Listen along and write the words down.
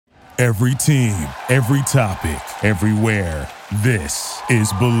Every team, every topic, everywhere. This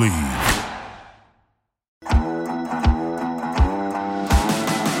is Believe.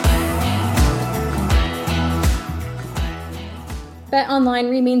 BetOnline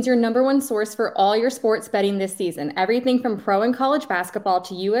remains your number one source for all your sports betting this season. Everything from pro and college basketball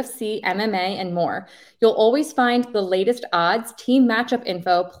to UFC, MMA, and more. You'll always find the latest odds, team matchup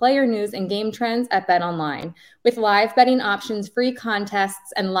info, player news, and game trends at BetOnline. With live betting options, free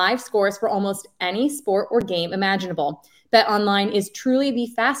contests, and live scores for almost any sport or game imaginable. BetOnline is truly the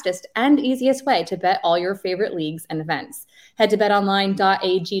fastest and easiest way to bet all your favorite leagues and events. Head to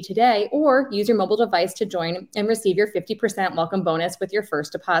betonline.ag today or use your mobile device to join and receive your 50% welcome bonus with your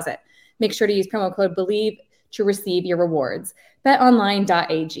first deposit. Make sure to use promo code BELIEVE to receive your rewards.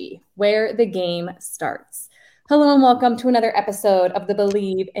 betonline.ag, where the game starts. Hello and welcome to another episode of the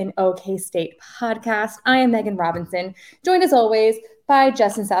Believe in OK State podcast. I am Megan Robinson, joined as always by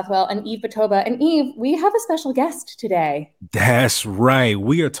Justin Southwell and Eve Batoba. And Eve, we have a special guest today. That's right.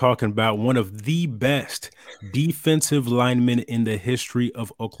 We are talking about one of the best defensive linemen in the history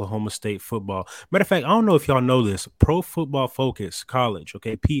of Oklahoma State football. Matter of fact, I don't know if y'all know this. Pro Football Focus College,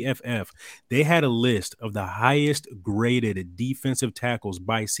 okay, PFF, they had a list of the highest graded defensive tackles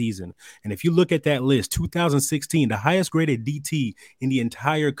by season. And if you look at that list, 2016, the highest graded DT in the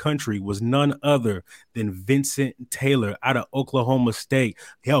entire country was none other than Vincent Taylor out of Oklahoma State.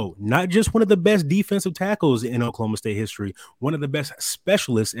 Yo, not just one of the best defensive tackles in Oklahoma State history, one of the best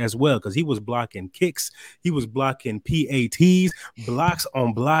specialists as well, because he was blocking kicks, he was blocking PATs, blocks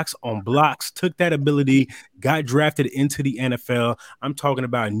on blocks on blocks, took that ability, got drafted into the NFL. I'm talking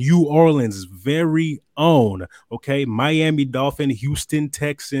about New Orleans' very own, okay, Miami Dolphin, Houston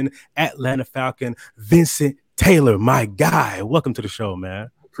Texan, Atlanta Falcon, Vincent Taylor, my guy. Welcome to the show,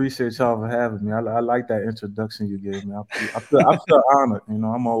 man. Appreciate y'all for having me. I like that introduction you gave me. I feel honored. You know,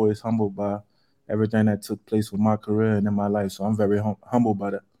 I'm always humbled by everything that took place with my career and in my life. So I'm very humbled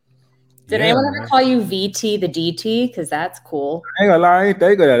by that. Did anyone ever call you VT the DT? Because that's cool. I ain't gonna lie, I ain't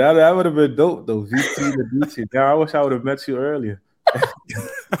think of that. That would have been dope though. VT the DT. Yeah, I wish I would have met you earlier.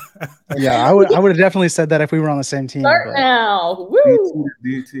 Yeah, I would have definitely said that if we were on the same team. Start now. Woo! VT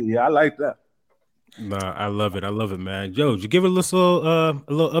the DT. Yeah, I like that. Nah, I love it. I love it, man. Yo, did you give a little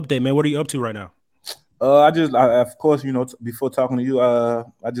update, man? What are you up to right now? Of course, you know, before talking to you,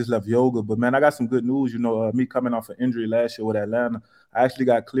 I just left yoga. But, man, I got some good news. You know, me coming off an injury last year with Atlanta, I actually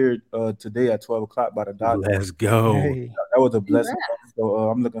got cleared today at 12 o'clock by the doctor. Let's go. Hey. That was a blessing. So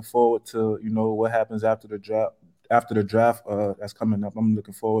I'm looking forward to, you know, what happens after the draft. After the draft that's coming up, I'm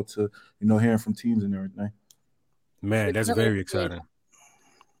looking forward to, you know, hearing from teams and everything. Man, that's very exciting.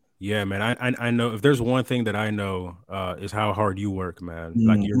 Yeah, man. I know if there's one thing that I know is how hard you work, man. Mm-hmm.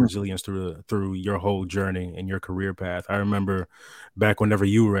 Like your resilience through your whole journey and your career path. I remember back whenever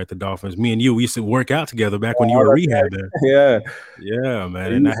you were at the Dolphins, me and you, we used to work out together back when you were rehabbing. Yeah,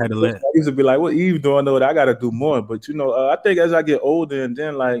 man. And I used to be like, "What Eve doing? Though I got to do more." But you know, I think as I get older, and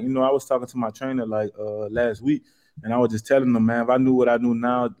then like you know, I was talking to my trainer like last week. And I was just telling them, man, if I knew what I knew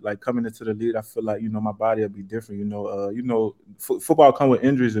now, like coming into the league, I feel like, you know, my body would be different. You know, football come with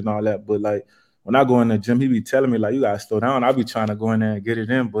injuries and all that. But like when I go in the gym, he be telling me like, you got to slow down. I be trying to go in there and get it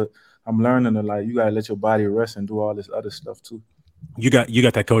in. But I'm learning to like, you got to let your body rest and do all this other stuff too. You got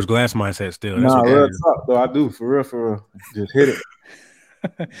that Coach Glass mindset still. That's real talk, though. I do. For real. Just hit it.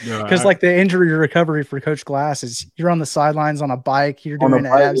 Because like the injury recovery for Coach Glass is you're on the sidelines on a bike, you're doing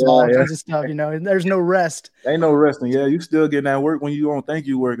abs, all kinds of stuff, you know, and there's no rest. Ain't no resting. Yeah, you still getting that work when you don't think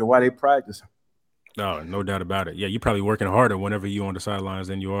you working while they practice. No doubt about it. Yeah, you're probably working harder whenever you're on the sidelines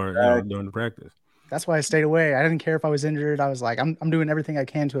than you are during the practice. That's why I stayed away. I didn't care if I was injured. I was like, I'm doing everything I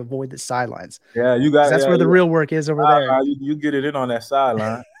can to avoid the sidelines. Yeah, you got. That's where the real work is over there. You get it in on that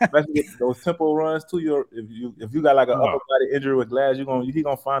sideline, especially those tempo runs too. If you got like an upper body injury with Glass, he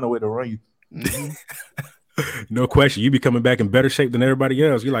gonna find a way to run you. Mm-hmm. No question. You be coming back in better shape than everybody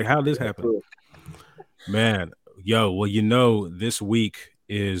else. You're like, how did this happen? Man, well, you know, this week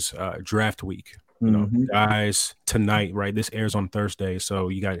is draft week. You know, guys, tonight, right? This airs on Thursday, so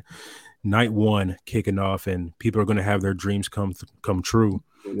you got night one kicking off, and people are going to have their dreams come true.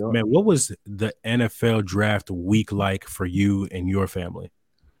 Yeah. Man, what was the NFL draft week like for you and your family?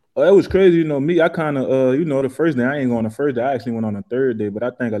 Oh, it was crazy. You know, me, I kind of, you know, the first day, I ain't going the first day. I actually went on the third day, but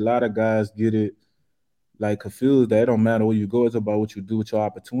I think a lot of guys get it, like, confused that it don't matter where you go. It's about what you do with your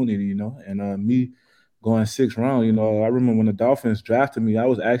opportunity, you know. And me going 6th round, you know, I remember when the Dolphins drafted me, I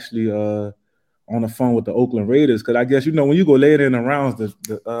was actually on the phone with the Oakland Raiders, because I guess, you know, when you go later in the rounds,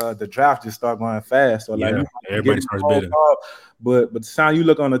 the draft just start going fast. So like everybody starts bidding. But the time you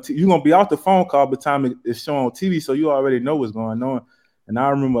look on you're gonna be off the phone call by the time it's shown on TV, so you already know what's going on. And I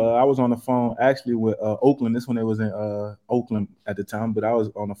remember I was on the phone actually with Oakland. This when they was in Oakland at the time, but I was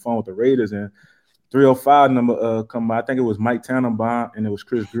on the phone with the Raiders, and 305 number come by. I think it was Mike Tannenbaum and it was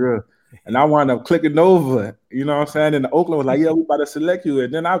Chris Greer. And I wound up clicking over, you know what I'm saying? And the Oakland was like, yeah, we about to select you.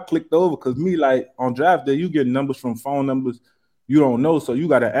 And then I clicked over because me, like on draft day, you get numbers from phone numbers you don't know. So you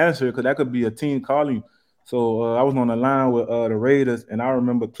got to answer because that could be a team calling you. So I was on the line with the Raiders, and I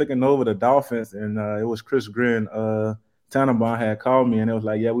remember clicking over the Dolphins, and it was Chris Greer and Tannenbaum had called me, and it was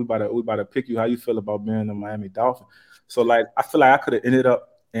like, yeah, we about to pick you. How you feel about being the Miami Dolphin? So like, I feel like I could have ended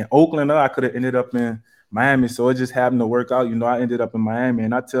up in Oakland, or I could have ended up in Miami. So it just happened to work out. You know, I ended up in Miami,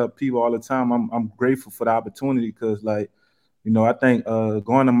 and I tell people all the time, I'm grateful for the opportunity because, like, you know, I think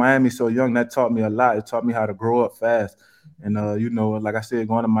going to Miami so young, that taught me a lot. It taught me how to grow up fast. And, you know, like I said,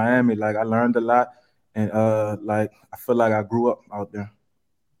 going to Miami, like I learned a lot. And, like, I feel like I grew up out there.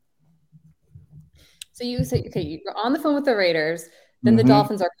 So you say, okay, you're on the phone with the Raiders, then the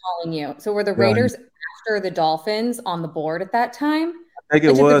Dolphins are calling you. So were the Raiders after the Dolphins on the board at that time? I think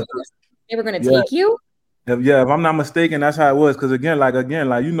it was. They were going to take you? Yeah, if I'm not mistaken, that's how it was. Because again,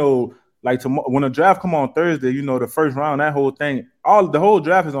 you know, like tomorrow, when the draft come on Thursday, you know, the first round, that whole thing, the whole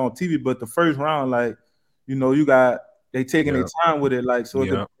draft is on TV, but the first round, like, you know, they taking their time with it, like, so it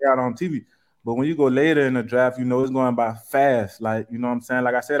could be out on TV. But when you go later in the draft, you know, it's going by fast. Like, you know what I'm saying?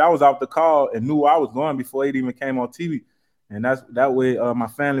 Like I said, I was out the call and knew I was going before it even came on TV. And that way my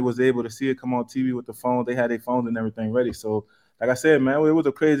family was able to see it come on TV with the phone. They had their phones and everything ready. So, like I said, man, it was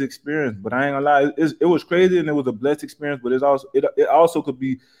a crazy experience. But I ain't gonna lie, it was crazy and it was a blessed experience. But it also could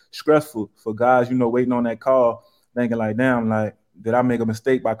be stressful for guys, you know, waiting on that call, thinking like, damn, like, did I make a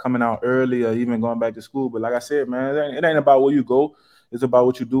mistake by coming out early or even going back to school? But like I said, man, it ain't about where you go. It's about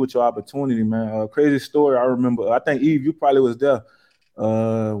what you do with your opportunity, man. Crazy story. I remember. I think Eve, you probably was there.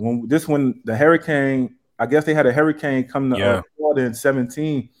 When the hurricane, I guess they had a hurricane come to Florida in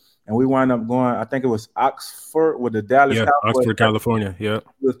 2017, and we wound up going. I think it was Oxford with the Dallas Cowboys. Oxford, California. Yeah,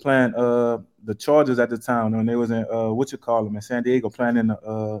 we was playing the Chargers at the time, and they was in in San Diego, playing in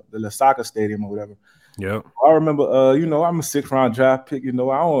the Lasaka Stadium or whatever. Yeah, I remember. You know, I'm a 6th round draft pick. You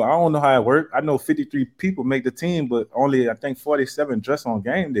know, I don't know how it worked. I know 53 people make the team, but only I think 47 dress on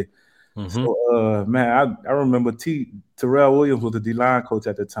game day. So, man, I remember Terrell Williams was the D-line coach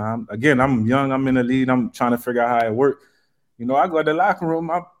at the time. Again, I'm young. I'm in the lead. I'm trying to figure out how it worked. You know, I go to the locker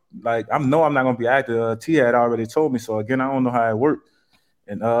room. I'm not going to be active. T had already told me. So, again, I don't know how it worked.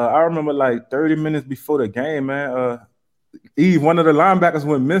 And I remember like 30 minutes before the game, man, Eve, one of the linebackers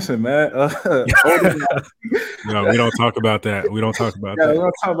went missing, man. No, we don't talk about that. We don't talk about that. We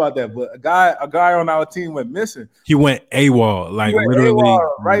don't talk about that. But a guy on our team went missing. He went AWOL, like literally AWOL,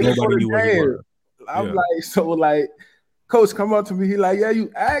 right nobody knew where he was. I'm like, Coach, come up to me. He like, yeah,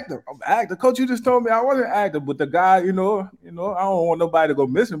 you actor. I'm actor. Coach, you just told me I wasn't actor. But the guy, you know, I don't want nobody to go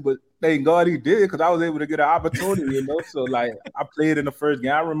missing. But thank God he did, because I was able to get an opportunity, you know. So like, I played in the first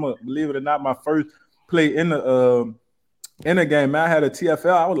game. I remember, believe it or not, my first play in the game, man, I had a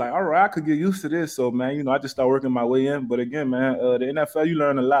TFL. I was like, all right, I could get used to this. So, man, you know, I just started working my way in. But again, man, the NFL, you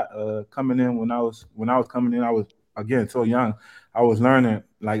learn a lot. Coming in when I was coming in, I was, again, so young. I was learning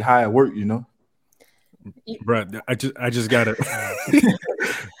like how it worked, you know. Bro, I just got it.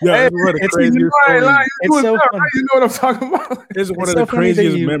 Yeah, it's one of the craziest stories. It's so funny. You know what I'm talking about? It's one of the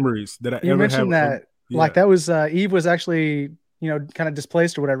craziest memories that I ever mentioned have. That, like, that was Eve was actually, you know, kind of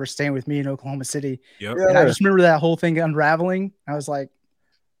displaced or whatever, staying with me in Oklahoma City. Yep. And I just remember that whole thing unraveling. I was like,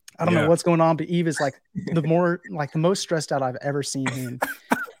 I don't know what's going on, but Eve is like the most stressed out I've ever seen him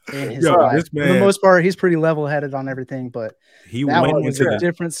in his life. For the most part, he's pretty level-headed on everything, but that one was a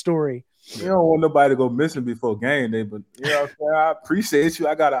different story. You don't want nobody to go missing before game day, but you know what I'm saying? I appreciate you.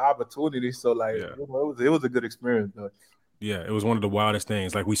 I got an opportunity, so like it was a good experience, though. Yeah, it was one of the wildest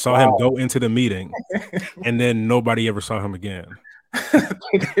things. Like, we saw him go into the meeting, and then nobody ever saw him again.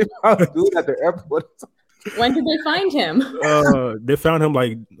 They found a dude at the airport. When did they find him? They found him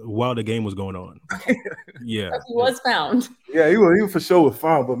like while the game was going on. Yeah, he was found. Yeah, he was for sure was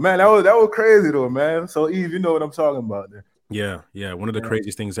found. But man, that was crazy though, man. So Eve, you know what I'm talking about there. Yeah, one of the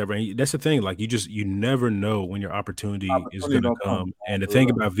craziest things ever. And that's the thing, like, you never know when your opportunity is going to come. And the thing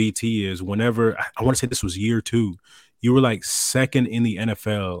about VT is, whenever, I want to say this was year 2, you were like 2nd in the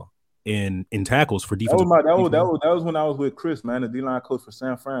NFL in tackles for defense. That was when I was with Chris, man, the D-line coach for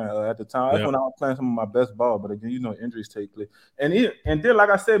San Fran at the time. That's when I was playing some of my best ball. But again, you know, injuries take place. And then, like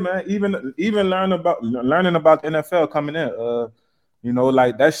I said, man, even learning about the NFL coming in, you know,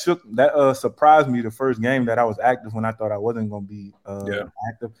 like that surprised me the first game that I was active when I thought I wasn't gonna be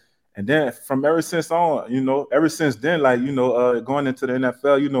active. And then ever since then, like, you know, going into the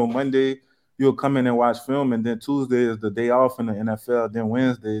NFL, you know, Monday you'll come in and watch film, and then Tuesday is the day off in the NFL. Then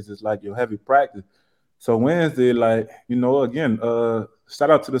Wednesdays is like your heavy practice. So Wednesday, like, you know, again, shout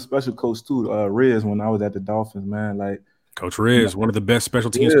out to the special coach too, Riz, when I was at the Dolphins, man. Like Coach Riz, one of the best special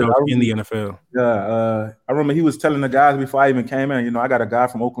teams coaches in the NFL. Yeah, I remember he was telling the guys before I even came in, you know, I got a guy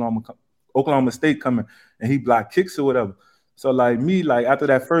from Oklahoma State coming, and he blocked kicks or whatever. So like me, like after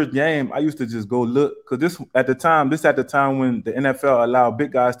that first game, I used to just go look, because this at the time when the NFL allowed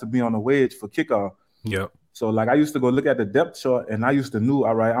big guys to be on the wedge for kickoff. Yep. So like I used to go look at the depth chart, and I used to know,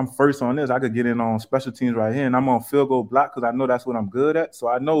 all right, I'm first on this. I could get in on special teams right here, and I'm on field goal block because I know that's what I'm good at. So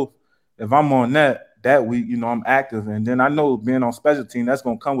I know if I'm on that week, you know, I'm active. And then I know being on special team, that's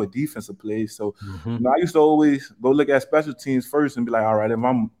going to come with defensive plays. So you know, I used to always go look at special teams first and be like, all right, if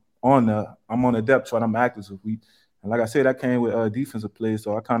I'm on the depth chart, I'm active this week. And like I said, that came with defensive plays.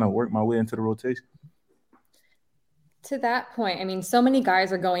 So I kind of worked my way into the rotation. To that point, I mean, so many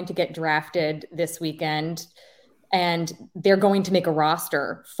guys are going to get drafted this weekend, and they're going to make a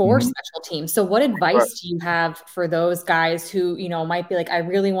roster for special teams. So what advice do you have for those guys who, you know, might be like, I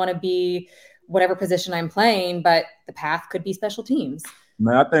really want to be whatever position I'm playing, but the path could be special teams?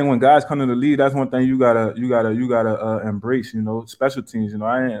 Man, I think when guys come to the league, that's one thing you gotta embrace. You know, special teams. You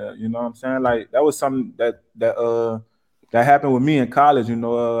know, you know what I'm saying? Like that was something that happened with me in college. You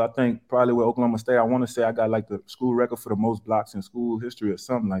know, I think probably with Oklahoma State, I want to say I got like the school record for the most blocks in school history or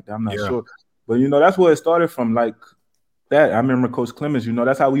something like that. I'm not sure, but you know, that's where it started from. Like that, I remember Coach Clemens. You know,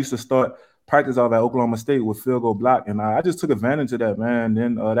 that's how we used to start practice off at Oklahoma State with field goal block, and I just took advantage of that, man.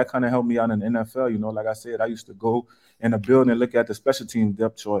 Then that kind of helped me out in the NFL. You know, like I said, I used to go in the building and look at the special team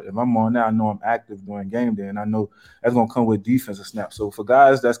depth chart. If I'm on there, I know I'm active during game day, and I know that's gonna come with defensive snaps. So for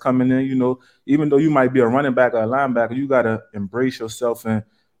guys that's coming in, you know, even though you might be a running back or a linebacker, you gotta embrace yourself and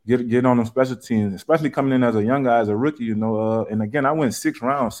get on them special teams, especially coming in as a young guy, as a rookie. You know, and again, I went 6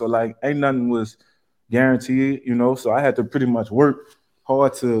 rounds, so like ain't nothing was guaranteed. You know, so I had to pretty much work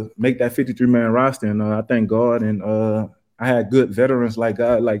hard to make that 53-man roster, and I thank God. And I had good veterans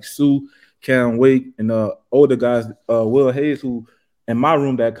like Sue, Cam Wake, and older guys, Will Hayes, who in my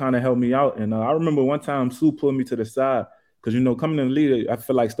room that kind of helped me out. And I remember one time Sue pulled me to the side because, you know, coming in the league, I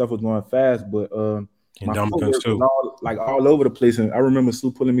feel like stuff was going fast, but my footwork was all over the place. And I remember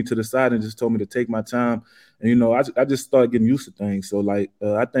Sue pulling me to the side and just told me to take my time. And, you know, I just started getting used to things. So, like,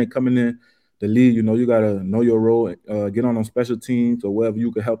 I think coming in the league, you know, you got to know your role, get on special teams or wherever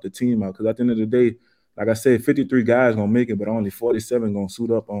you can help the team out. Because at the end of the day, like I said, 53 guys going to make it, but only 47 going to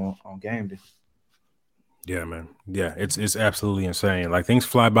suit up on game day. Yeah, man. Yeah, it's absolutely insane. Like things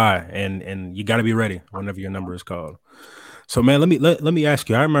fly by, and you got to be ready whenever your number is called. So, man, let me ask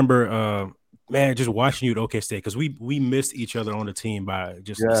you. I remember, man, just watching you at OK State, because we missed each other on the team by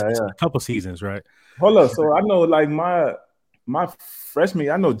just a couple seasons, right? Hold up. So I know, like my freshman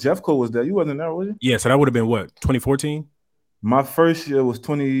year, I know Jeffco was there. You wasn't there, was you? Yeah, so that would have been what, 2014? My first year was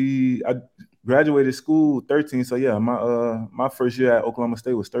I graduated school 13. So yeah, my first year at Oklahoma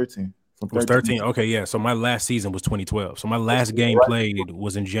State was 13. It was 13. Okay, yeah. So my last season was 2012. So my last game played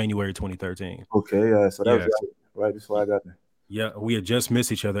was in January 2013. Okay, yeah. So that was right before I got there. Yeah, we had just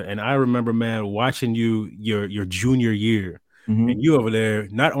missed each other, and I remember, man, watching you your junior year. And you over there,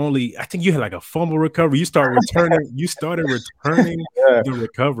 not only, I think you had like a fumble recovery. You started returning the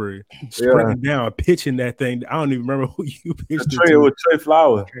recovery, sprinting down, pitching that thing. I don't even remember who you pitched it to. It was Trey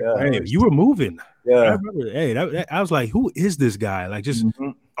Flower. Yeah. Hey, you were moving. Yeah. I remember, hey, I was like, who is this guy? Like, just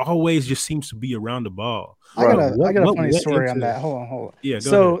always just seems to be around the ball. I got a funny story on that. Hold on. Yeah.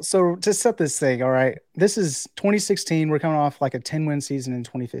 So to set this thing, all right. This is 2016. We're coming off like a 10-win season in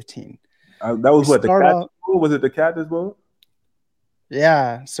 2015. That was what, the Cactus Bowl? Was it the Cactus Bowl?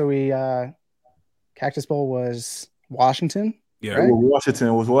 Yeah. So Cactus Bowl was Washington. Yeah. Right? It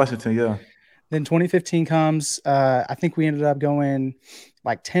was Washington. Yeah. Then 2015 comes. I think we ended up going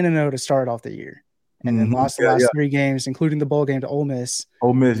like 10-0 to start off the year, and then lost the last 3 games, including the bowl game to Ole Miss.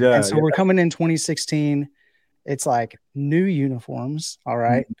 Yeah. And so we're coming in 2016. It's like new uniforms. All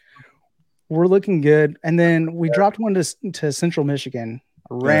right. We're looking good. And then we dropped one to Central Michigan,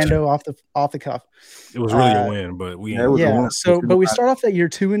 rando off the cuff. It was really a win, but we but we start off that year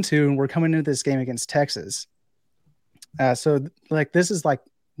 2-2, and we're coming into this game against Texas. So like this is like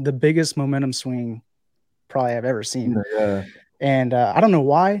the biggest momentum swing probably I've ever seen. Yeah. And I don't know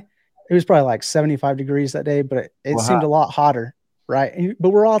why. It was probably like 75 degrees that day, but it seemed a lot hotter, right? But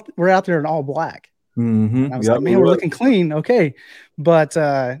we're out there in all black. And I was like, man, we're looking clean, okay. But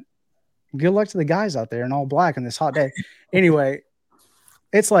good luck to the guys out there in all black on this hot day. Anyway,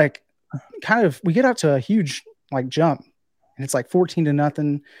 it's like we get up to a huge like jump, and it's like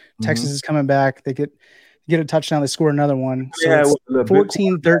 14-0. Texas is coming back. They get get a touchdown. They score another one. So Yeah, it's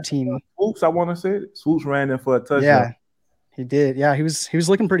 14-13. Swoops, I want to say it. Swoops ran in for a touchdown. Yeah, he did. Yeah, he was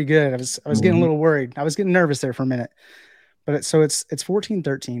looking pretty good. I was getting a little worried. I was getting nervous there for a minute. But it's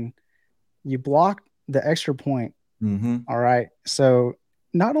 14-13. You block the extra point. All right. So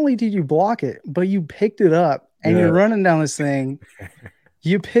not only did you block it, but you picked it up and you're running down this thing.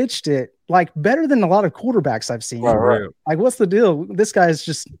 You pitched it like better than a lot of quarterbacks I've seen. Right. Like, what's the deal? This guy is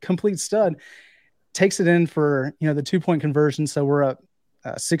just complete stud. Takes it in for, the 2-point conversion. So we're up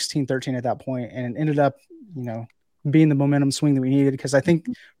 16-13 at that point, and it ended up, being the momentum swing that we needed. Because I think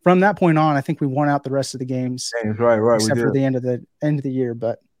from that point on, I think we won out the rest of the games. Right. Except for the end of the year.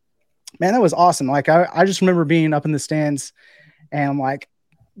 But man, that was awesome. Like I just remember being up in the stands and I'm like,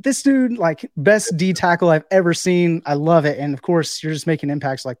 this dude, like, best D tackle I've ever seen. I love it. And of course, you're just making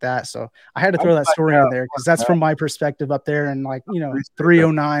impacts like that. So I had to throw that story in there because that's from my perspective up there and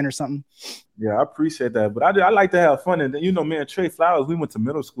 309 or something. Yeah, I appreciate that. But I like to have fun. And then, me and Trey Flowers, we went to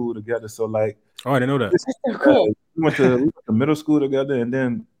middle school together. So like, oh, I didn't know that. That's so cool. We went to middle school together, and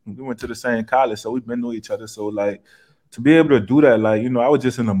then we went to the same college. So we've been to each other. So like, to be able to do that, like, I was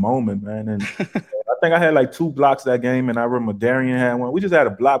just in the moment, man. And I think I had like 2 blocks that game, and I remember Darian had one. We just had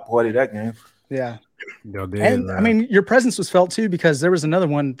a block party that game. Yeah. Y'all did, and man. I mean, your presence was felt too, because there was another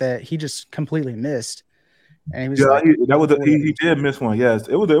one that he just completely missed. And he was he did miss one. Yes,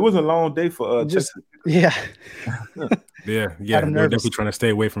 it was a long day for yeah. Yeah. They're definitely trying to stay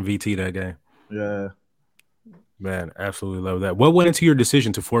away from VT that game. Yeah. Man, absolutely love that. What went into your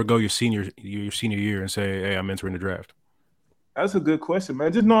decision to forego your senior year and say, hey, I'm entering the draft? That's a good question,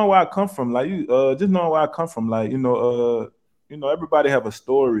 man. Just knowing where I come from, like everybody have a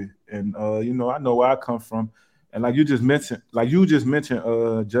story, and I know where I come from, and like you just mentioned,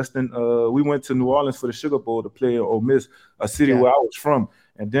 Justin, we went to New Orleans for the Sugar Bowl to play in Ole Miss, a city where I was from,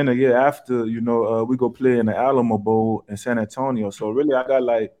 and then a year after, we go play in the Alamo Bowl in San Antonio. So really, I got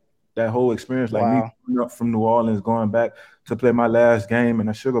like that whole experience, like me coming up from New Orleans, going back to play my last game in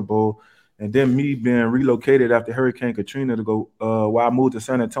the Sugar Bowl. And then me being relocated after Hurricane Katrina to go, while I moved to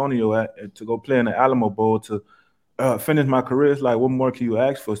San Antonio to go play in the Alamo Bowl to finish my career. It's like, what more can you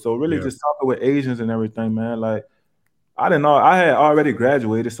ask for? So really just talking with Asians and everything, man, like, I didn't know. I had already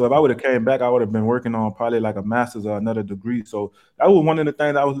graduated. So if I would have came back, I would have been working on probably like a master's or another degree. So that was one of the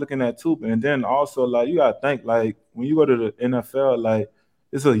things I was looking at too. And then also, like, you got to think, like, when you go to the NFL, like,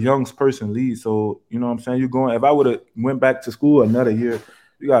 it's a young person league. So, you know what I'm saying? If I would have went back to school another year,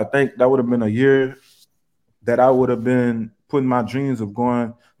 you got to think that would have been a year that I would have been putting my dreams of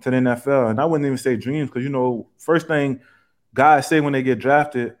going to the NFL. And I wouldn't even say dreams because, first thing guys say when they get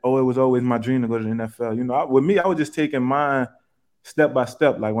drafted, it was always my dream to go to the NFL. With me, I was just taking mine step by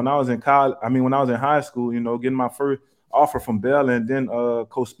step. Like when I was in college, when I was in high school, getting my first offer from Bell, and then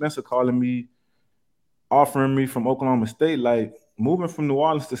Coach Spencer calling me, offering me from Oklahoma State, like moving from New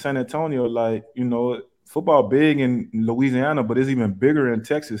Orleans to San Antonio, like, football big in Louisiana, but it's even bigger in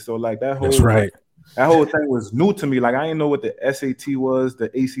Texas. So like that whole thing was new to me. Like I didn't know what the SAT was, the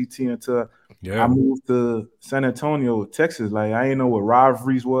ACT until I moved to San Antonio, Texas. Like I didn't know what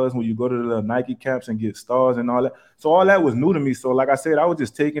rivalries was when you go to the Nike camps and get stars and all that. So all that was new to me. So like I said, I was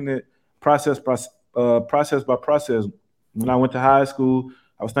just taking it process by process. When I went to high school,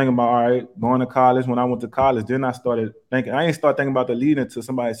 I was thinking about, all right, going to college. When I went to college, then I started thinking, I ain't start thinking about the lead until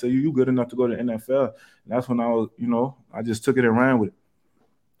somebody said, you good enough to go to the NFL. And that's when I was, I just took it and ran with it.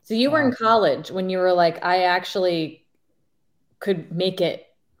 So you were in college when you were like, I actually could make it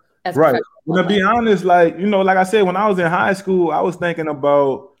as right. Well, to be honest, like, like I said, when I was in high school, I was thinking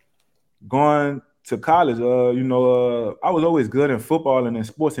about going to college. I was always good in football and in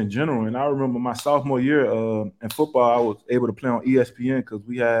sports in general. And I remember my sophomore year in football, I was able to play on ESPN because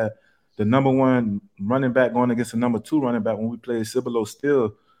we had the number 1 running back going against the number 2 running back when we played Cibolo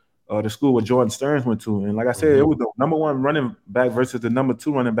Still, the school where Jordan Stearns went to. And like I said, it was the number 1 running back versus the number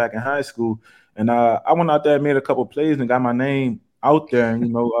 2 running back in high school. And I went out there and made a couple plays and got my name out there.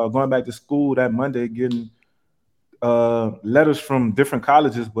 And, going back to school that Monday, getting letters from different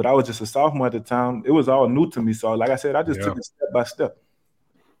colleges, but I was just a sophomore at the time. It was all new to me. So like I said, I just took it step by step.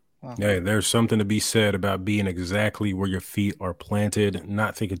 Wow. Yeah, there's something to be said about being exactly where your feet are planted,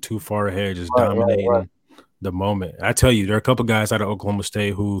 not thinking too far ahead, just dominating the moment. I tell you, there are a couple guys out of Oklahoma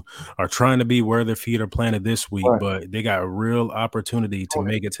State who are trying to be where their feet are planted this week, but they got a real opportunity to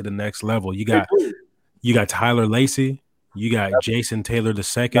make it to the next level. You got Tyler Lacey, you got Jason Taylor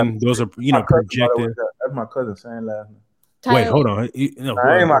II. Those are, projected. That's my cousin saying last name. Wait, hold on. I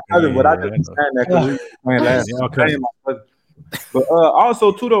ain't my cousin, but I just saying that because we playing last name. But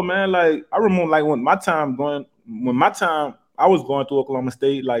also too though, man, like I remember like when my time I was going through Oklahoma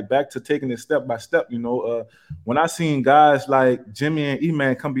State, like back to taking it step by step. You know, when I seen guys like Jimmy and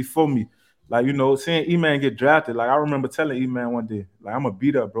E-Man come before me, like, you know, seeing E-Man get drafted, like I remember telling E-Man one day, like, I'm a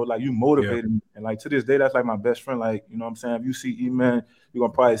beat up, bro. Like, you motivated me. And like to this day, that's like my best friend. Like, you know what I'm saying? If you see E-Man, you're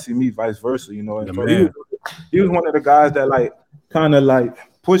gonna probably see me, vice versa, you know. And so he was one of the guys that like kind of like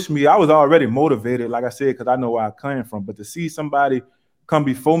pushed me. I was already motivated, like I said, because I know where I came from. But to see somebody come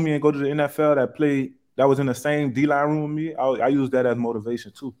before me and go to the NFL that was in the same D-line room with me, I used that as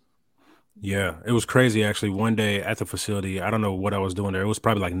motivation too. Yeah, it was crazy actually. One day at the facility, I don't know what I was doing there. It was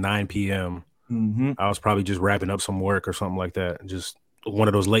probably like 9 p.m. Mm-hmm. I was probably just wrapping up some work or something like that. Just one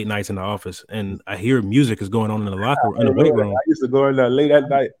of those late nights in the office, and I hear music is going on in the locker in the weight room. I used to go in there late at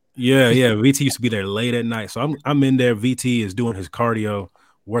night. Yeah. VT used to be there late at night, so I'm in there. VT is doing his cardio,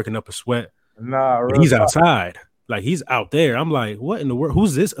 working up a sweat. He's outside. Like, he's out there. I'm like, what in the world?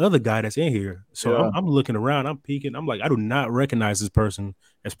 Who's this other guy that's in here? So I'm looking around. I'm peeking. I'm like, I do not recognize this person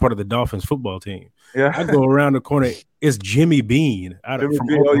as part of the Dolphins football team. Yeah. I go around the corner. It's Jimmy Bean from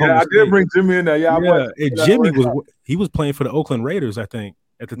Oklahoma I did bring Jimmy in there. Yeah. And Jimmy was playing for the Oakland Raiders, I think,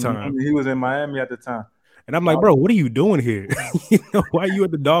 at the time. He was in Miami at the time. And I'm like, bro, what are you doing here? You know, why are you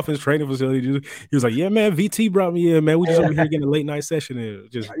at the Dolphins training facility? He was like, yeah, man, VT brought me in, man. We just over here getting a late night session in.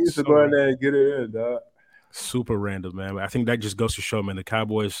 I used to go in there and get it in, dog. Super random, man. I think that just goes to show, man, the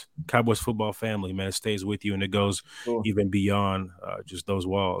Cowboys football family, man, it stays with you, and it goes even beyond just those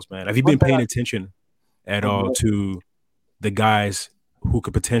walls, man. Have you been paying attention at all to the guys who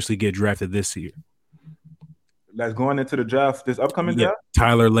could potentially get drafted this year? That's going into the draft, this upcoming draft?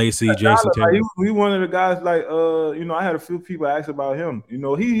 Tyler Lacey, Jason Taylor. He one of the guys, like, you know, I had a few people ask about him. You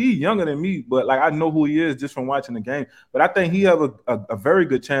know, he younger than me, but like I know who he is just from watching the game. But I think he have a very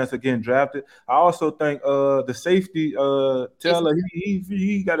good chance of getting drafted. I also think the safety, Taylor,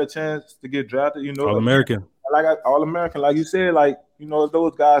 he got a chance to get drafted, you know. All-American. All-American, like you said, like, you know, if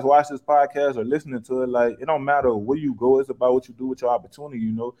those guys watch this podcast or listening to it, like, it don't matter where you go, it's about what you do with your opportunity,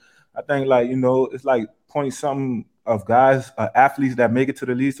 you know. I think, like, you know, it's like 20-something of guys, athletes that make it to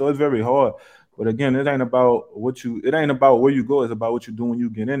the league, so it's very hard. But again, it ain't about where you go, it's about what you do when you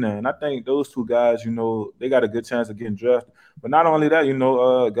get in there. And I think those two guys, you know, they got a good chance of getting drafted. But not only that, you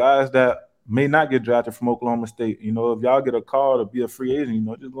know, guys that may not get drafted from Oklahoma State, you know, if y'all get a call to be a free agent, you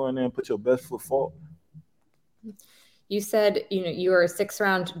know, just go in there and put your best foot forward. You said, you know, you were a 6th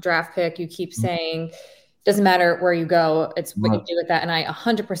round draft pick. You keep saying doesn't matter where you go, it's what you do with that. And I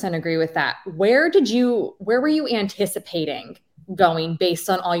 100% agree with that. Where were you anticipating going based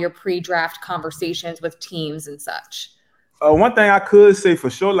on all your pre-draft conversations with teams and such? One thing I could say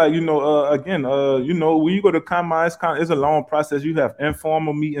for sure, like, you know, again, you know, when you go to combine, it's a long process. You have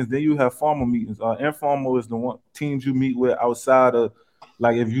informal meetings, then you have formal meetings. Informal is the one teams you meet with outside of,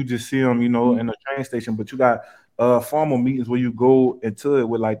 like, if you just see them, you know, in the train station. But you got formal meetings where you go into it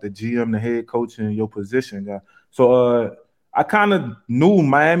with like the GM, the head coach, and your position guy. So I kind of knew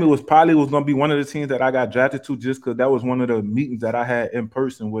Miami was going to be one of the teams that I got drafted to, just because that was one of the meetings that I had in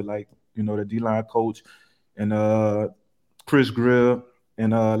person with, like, you know, the D-line coach and Chris Grill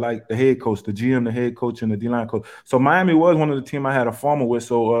and like the head coach, the GM, the head coach, and the D-line coach. So Miami was one of the teams I had a formal with.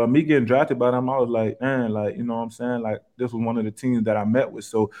 So me getting drafted by them, I was like, man, like, you know what I'm saying? Like, this was one of the teams that I met with.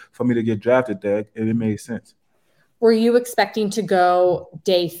 So for me to get drafted there, it made sense. Were you expecting to go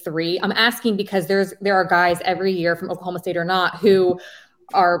day 3? I'm asking because there are guys every year from Oklahoma State or not who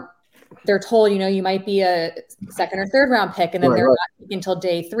they're told, you know, you might be a 2nd or 3rd round pick, and then they're not until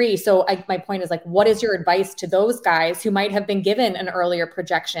day 3. So my point is, like, what is your advice to those guys who might have been given an earlier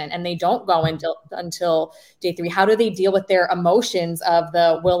projection and they don't go until day 3? How do they deal with their emotions of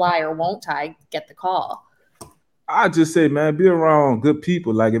the will I or won't I get the call? I just say, man, be around good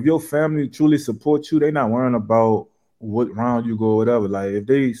people. Like, if your family truly supports you, they're not worrying about what round you go, whatever. Like, if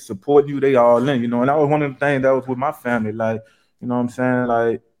they support you, they all in, you know. And that was one of the things that was with my family. Like, you know what I'm saying?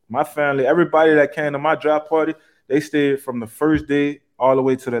 Like, my family, everybody that came to my draft party, they stayed from the first day all the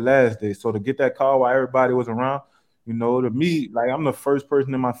way to the last day. So to get that call while everybody was around, you know, to me, like, I'm the first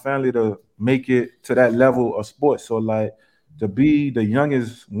person in my family to make it to that level of sports. So, like, to be the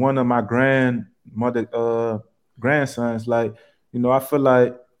youngest one of my grandsons, like, you know, I feel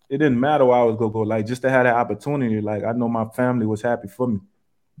like it didn't matter where I was gonna go. Like, just to have that opportunity, like, I know my family was happy for me.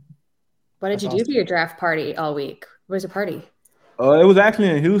 What did you do for your draft party all week? Where's your party? It was actually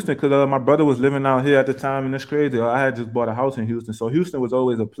in Houston because my brother was living out here at the time, and it's crazy. I had just bought a house in Houston, so Houston was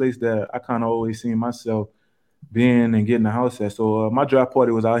always a place that I kind of always seen myself being and getting a house at. So my draft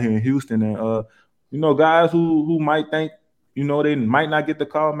party was out here in Houston, and you know, guys who might think, you know, they might not get the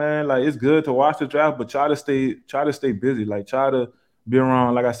call, man. Like, it's good to watch the draft, but try to stay busy. Like, try to be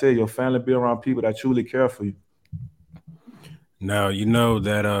around, like I said, your family, be around people that truly care for you. Now, you know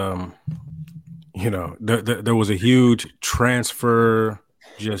that there was a huge transfer,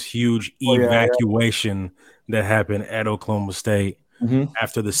 just huge evacuation that happened at Oklahoma State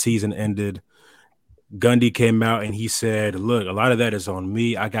after the season ended. Gundy came out and he said, look, a lot of that is on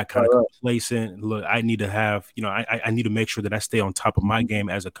me. I got kind of complacent. Look, I need to have, I need to make sure that I stay on top of my game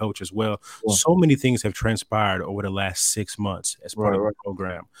as a coach as well. So many things have transpired over the last 6 months as part of the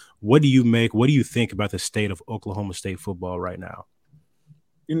program. What do you think about the state of Oklahoma State football right now?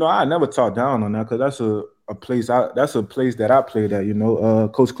 I never talk down on that because that's a place that I played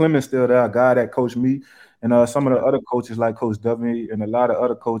at. Coach Clemens still there, a guy that coached me, and some of the other coaches like Coach W and a lot of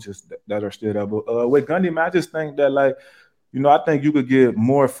other coaches that are still there. But with Gundy, man, I just think that I think you could get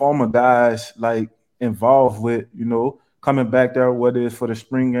more former guys involved with coming back there, whether it's for the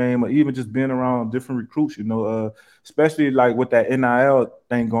spring game or even just being around different recruits. Especially with that NIL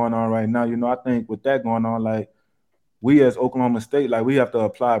thing going on right now. I think with that going on, we as Oklahoma State, we have to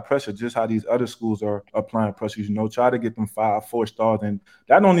apply pressure just how these other schools are applying pressure, try to get them 5-4 stars. And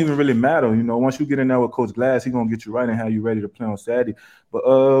that don't even really matter. Once you get in there with Coach Glass, he's going to get you right and have you ready to play on Saturday. But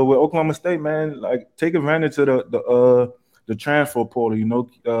with Oklahoma State, man, take advantage of the transfer portal,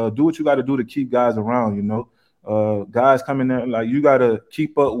 do what you got to do to keep guys around, guys coming there, you got to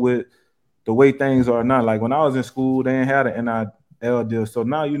keep up with the way things are now. When I was in school, they ain't had an NIL deal. So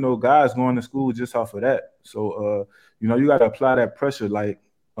now, guys going to school just off of that. So, you got to apply that pressure.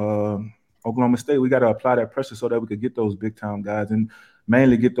 Oklahoma State, we got to apply that pressure so that we could get those big time guys and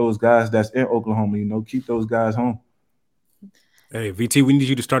mainly get those guys that's in Oklahoma. Keep those guys home. Hey, VT, we need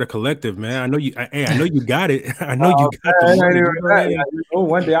you to start a collective, man. I know you got it. I know you got the money.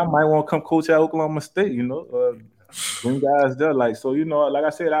 One day I might want to come coach at Oklahoma State. Bring guys there, like I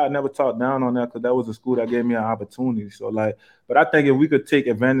said, I never talked down on that because that was a school that gave me an opportunity. So but I think if we could take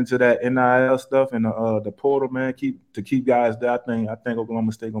advantage of that NIL stuff and the portal, man, keep guys there, I think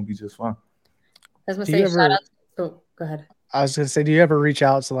Oklahoma State gonna be just fine. I was gonna say, shout out. Oh, go ahead. I was gonna say, do you ever reach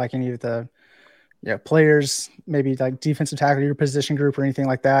out to any of the players, maybe defensive tackle, your position group or anything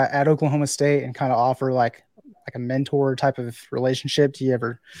like that at Oklahoma State, and kind of offer a mentor type of relationship? Do you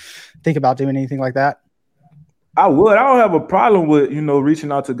ever think about doing anything like that? I would. I don't have a problem with,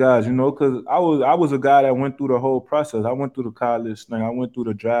 reaching out to guys, because I was a guy that went through the whole process. I went through the college thing. I went through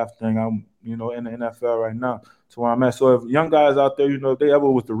the draft thing. I'm, in the NFL right now to where I'm at. So if young guys out there, if they ever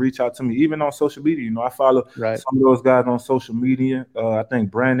was to reach out to me, even on social media, I follow some of those guys on social media. I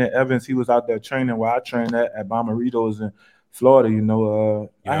think Brandon Evans, he was out there training where I trained at Bommarito's in Florida.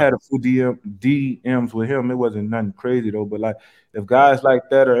 I had a few DMs with him. It wasn't nothing crazy though. But if guys like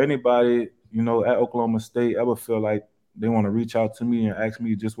that or anybody, at Oklahoma State ever feel like they want to reach out to me and ask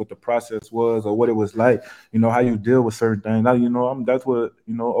me just what the process was or what it was like, how you deal with certain things. Now, that's what,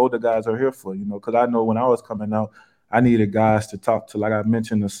 older guys are here for, because I know when I was coming out, I needed guys to talk to, like I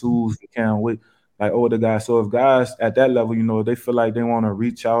mentioned, the Sues, the Can't Wait, older guys. So if guys at that level, they feel like they want to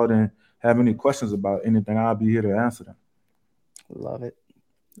reach out and have any questions about anything, I'll be here to answer them. Love it.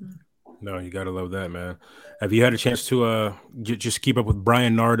 No, you got to love that, man. Have you had a chance to just keep up with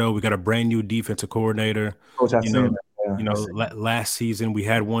Brian Nardo? We got a brand new defensive coordinator. Coach, I've seen that. Last season we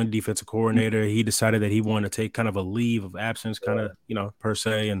had one defensive coordinator. He decided that he wanted to take kind of a leave of absence, per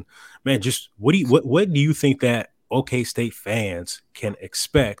se. And man, just what do you think that OK State fans can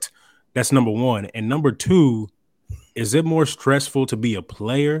expect? That's number one. And number two, is it more stressful to be a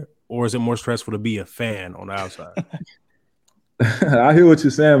player or is it more stressful to be a fan on the outside? I hear what you're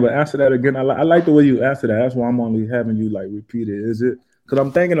saying, but answer that again. I like the way you answer that. That's why I'm only having you repeat it. Is it because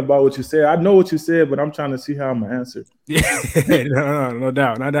I'm thinking about what you said? I know what you said, but I'm trying to see how I'm gonna answer. No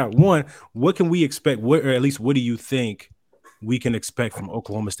doubt. One, what can we expect? Or at least, what do you think we can expect from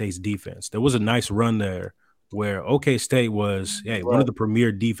Oklahoma State's defense? There was a nice run there where OK State was one of the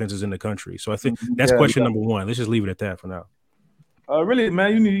premier defenses in the country. So I think that's question number one. Let's just leave it at that for now. Really,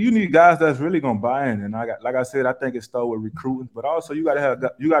 man, you need guys that's really gonna buy in, and like I said, I think it starts with recruiting, but also you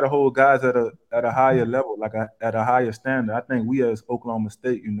gotta hold guys at a higher level, at a higher standard. I think we as Oklahoma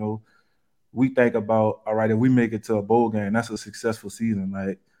State, we think about, all right, if we make it to a bowl game, that's a successful season.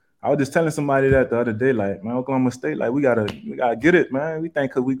 I was just telling somebody that the other day, man, Oklahoma State, we gotta get it, man. We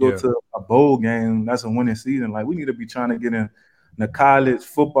think because we go to a bowl game, that's a winning season. We need to be trying to get in the college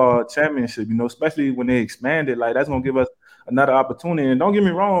football championship, especially when they expanded. That's gonna give us another opportunity. And don't get me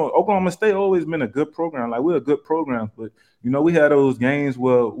wrong, Oklahoma State always been a good program. We're a good program, but we had those games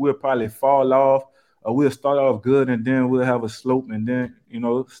where we'll probably fall off we'll start off good and then we'll have a slope and then,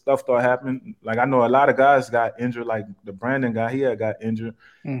 stuff start happening. Like I know a lot of guys got injured, like the Brandon guy, he had got injured.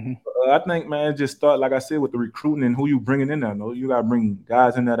 Mm-hmm. I think, man, just start, like I said, with the recruiting and who you bringing in there. You got to bring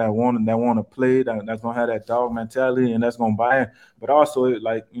guys in there that want to play, that's going to have that dog mentality and that's going to buy in. But also,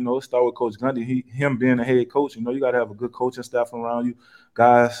 start with Coach Gundy. Him being a head coach, you got to have a good coaching staff around you.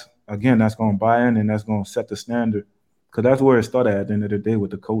 Guys, again, that's going to buy in and that's going to set the standard. Because that's where it started at the end of the day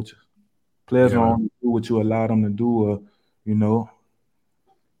with the coaches. Players don't do what you allow them to do,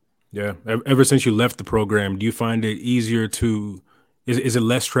 Yeah. Ever since you left the program, do you find it easier to is it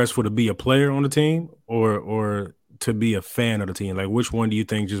less stressful to be a player on the team or to be a fan of the team? Like which one do you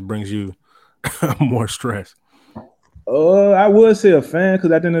think just brings you more stress? I would say a fan,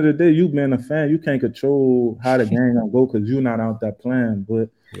 because at the end of the day, you being a fan, you can't control how the game gonna go because you're not out there playing. But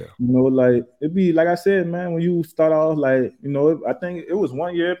like it'd be like I said, man, when you start off, like I think it was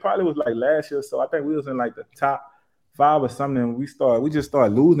one year, it probably was like last year. So I think we was in like the top 5 or something. And we just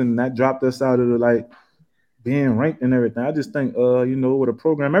started losing, and that dropped us out of the like being ranked and everything. I just think, with a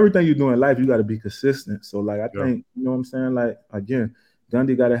program, everything you do in life, you got to be consistent. So like I think, you know what I'm saying, like again.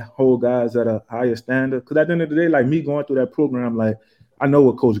 Gundy got to hold guys at a higher standard. Because at the end of the day, like me going through that program, like I know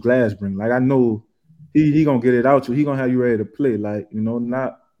what Coach Glass brings. Like I know he gonna get it out you. He gonna have you ready to play. Like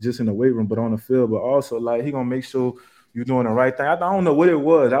not just in the weight room, but on the field. But also like he gonna make sure you're doing the right thing. I don't know what it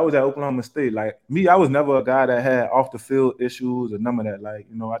was. I was at Oklahoma State. Like me, I was never a guy that had off the field issues or none of that. Like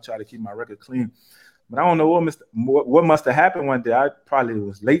I try to keep my record clean. But I don't know what must have happened one day. I probably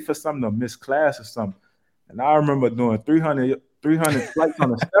was late for something or missed class or something. And I remember doing 300 flights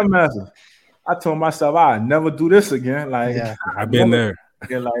on the Stairmaster. I told myself I'd never do this again. Like I've been there.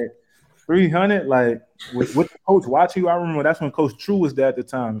 Again, like 300, like with the coach watching you. I remember that's when Coach True was there at the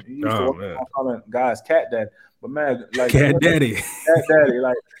time. He used to walk calling guys Cat Dad. But man, like Cat Daddy,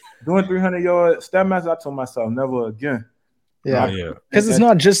 like doing 300-yard Stairmaster, I told myself never again. Yeah, because it's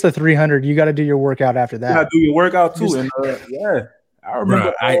not just the 300. You got to do your workout after that. You got to do your workout too, and I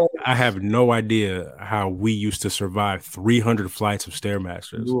remember. Bruh, I have no idea how we used to survive 300 flights of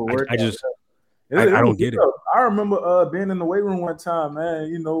Stairmasters. I don't get it. I remember being in the weight room one time, man.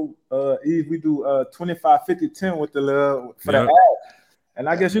 Eve, we do 25, 50, 10 with the for the ad. And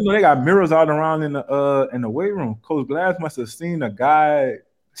I guess they got mirrors all around in the weight room. Coach Glass must have seen a guy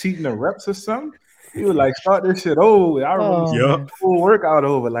cheating the reps or something. He was like, start this shit over. I remember full workout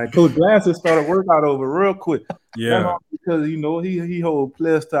over. Like Coach Glass has started workout over real quick. Yeah. Because he hold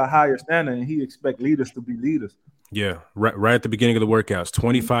players to a higher standard and he expect leaders to be leaders. Yeah. Right at the beginning of the workouts,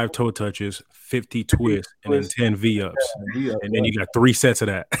 25 toe touches, 50 twists, and then 10 V-ups. And then you got 3 sets of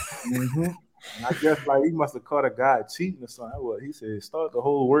that. Mm-hmm. I guess like he must have caught a guy cheating or something. He said, start the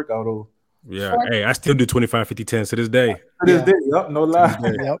whole workout over. Yeah. Hey, I still do 25, 50, 10s to this day. To this day, no lie.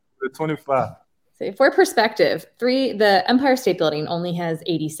 Yep. 25. For perspective, the Empire State Building only has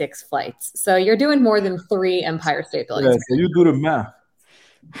 86 flights. So you're doing more than 3 Empire State Buildings. Yeah, so you do the math.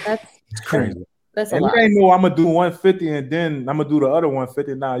 That's crazy. That's a lot. You ain't know I'm going to do 150 and then I'm going to do the other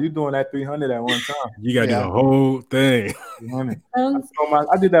 150. Now you're doing that 300 at one time. You got to do the whole thing.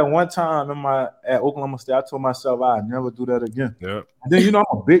 I did that one time at Oklahoma State. I told myself I'd never do that again. Yep. And then, I'm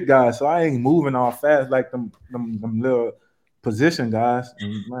a big guy, so I ain't moving all fast like them little position guys.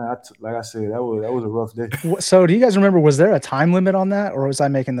 And man, like I said, that was a rough day. So do you guys remember, was there a time limit on that or was I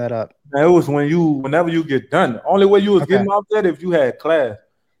making that up? Man, it was whenever you get done. The only way you was getting off that if you had class.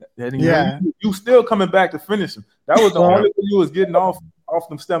 And you still coming back to finish them. That was the only way you was getting off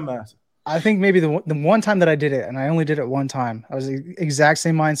them Stairmasters. I think maybe the one time that I did it, and I only did it one time. I was the exact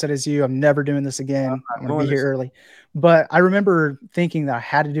same mindset as you. I'm never doing this again. I'm going to be here early. But I remember thinking that I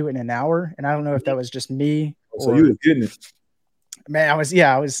had to do it in an hour, and I don't know if that was just me. So you was getting it. Man,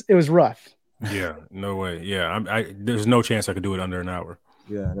 it was rough. Yeah, no way. Yeah, there's no chance I could do it under an hour.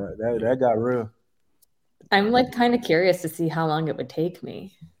 Yeah, that got real. I'm like kind of curious to see how long it would take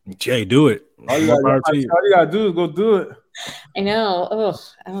me. Jay, do it. All you gotta do is go do it. I know. Oh,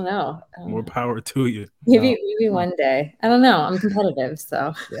 I don't know. More power to you. Maybe one day. I don't know. I'm competitive,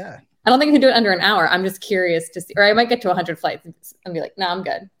 so yeah. I don't think I can do it under an hour. I'm just curious to see, or I might get to 100 flights and be like, no, I'm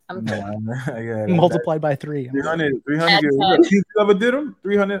good. I'm good. Multiplied by 3. 300. You ever did them?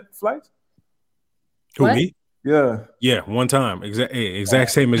 300 flights? Who, me? Yeah, one time.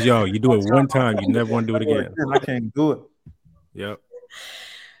 Exact same as y'all. You do it one time, you never want to do it again. I can't do it. Yep.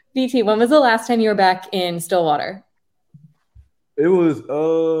 VT, when was the last time you were back in Stillwater? It was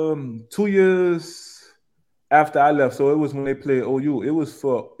 2 years after I left. So it was when they played OU. It was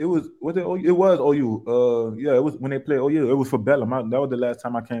OU? It was OU. It was when they played OU. It was for Bellum. That was the last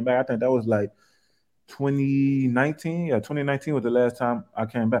time I came back. I think that was like 2019. Yeah, 2019 was the last time I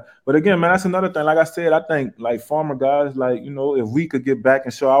came back. But again, man, that's another thing. Like I said, I think like former guys, like, you know, if we could get back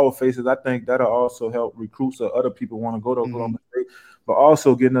and show our faces, I think that'll also help recruit so other people want to go to Oklahoma State, but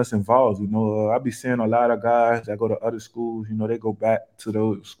also getting us involved. You know, I be seeing a lot of guys that go to other schools, you know, they go back to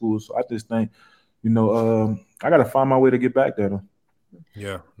those schools. So I just think, you know, I got to find my way to get back there, though.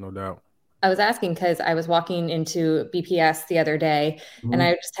 Yeah, no doubt. I was asking because I was walking into BPS the other day, and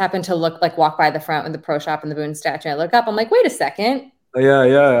I just happened to walk by the front with the pro shop and the Boone statue. I look up, I'm like, wait a second. Yeah.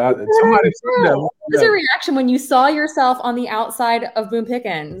 Somebody said that. What was your reaction when you saw yourself on the outside of Boone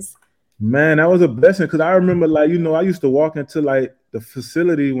Pickens? Man, that was a blessing because I remember, like, you know, I used to walk into like the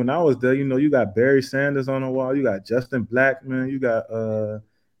facility when I was there. You know, you got Barry Sanders on the wall, you got Justin Blackman, you got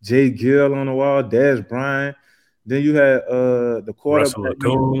Jay Gill on the wall, Dez Bryant. Then you had the quarterback.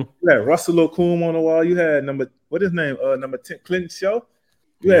 You had Russell Okung on the wall. You had number 10, Clinton Show.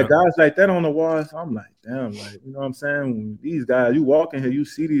 You had guys like that on the wall. So I'm like, damn, like, you know what I'm saying? These guys, you walk in here, you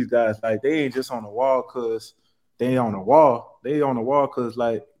see these guys, like, they ain't just on the wall because they on the wall. They on the wall because,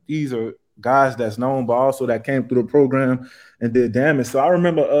 like, these are guys that's known, but also that came through the program and did damage. So I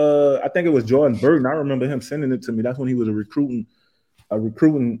remember, I think it was Jordan Burton. I remember him sending it to me. That's when he was a recruiting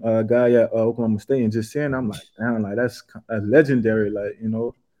guy at Oklahoma State, and just seeing, I'm like, damn, like that's legendary. Like, you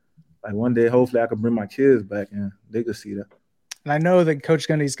know, like one day, hopefully, I could bring my kids back and they could see that. And I know that Coach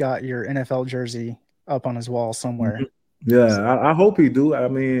Gundy's got your NFL jersey up on his wall somewhere. Yeah, I hope he do. I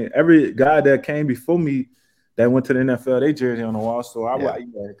mean, every guy that came before me that went to the NFL, they jersey on the wall. So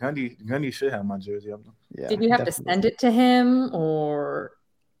Gundy should have my jersey up. Yeah, did you have to send it to him, or?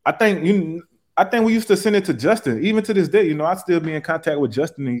 I think we used to send it to Justin. Even to this day, you know, I still be in contact with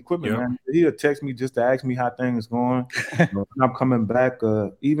Justin and equipment, man. He'll text me just to ask me how things going. When I'm coming back.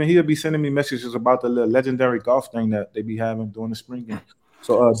 Even he'll be sending me messages about the little legendary golf thing that they be having during the spring game.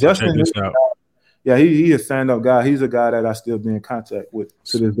 So Justin, he is a stand-up guy. He's a guy that I still be in contact with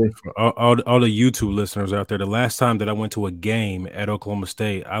to this day. For all the YouTube listeners out there, the last time that I went to a game at Oklahoma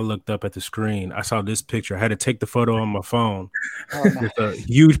State, I looked up at the screen. I saw this picture. I had to take the photo on my phone. It's a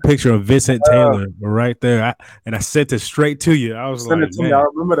huge picture of Vincent Taylor right there. I sent it straight to you. I was like, man. I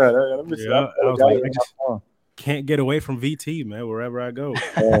remember that. Let me see. I was like, I just can't get away from VT, man, wherever I go.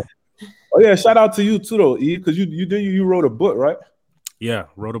 Oh yeah, shout out to you too, though, E, because you wrote a book, right? Yeah,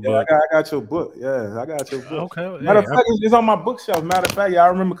 wrote a book. I got your book. Yeah, I got your book. Okay. Matter of fact, it's on my bookshelf. Matter of fact, I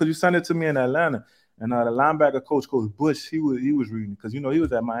remember because you sent it to me in Atlanta, and the linebacker coach Bush, he was reading because, you know, he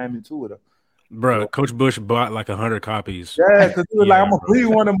was at Miami too with us. Bro, Coach Bush bought like 100 copies. Yeah, because he was like, I'm gonna read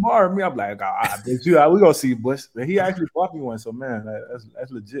one tomorrow. Me, I'm like, I bet you, we gonna see Bush. And he actually bought me one. So man,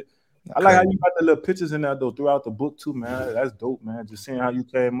 that's legit. Okay. I like how you got the little pictures in there though throughout the book too, man. That's dope, man. Just seeing how you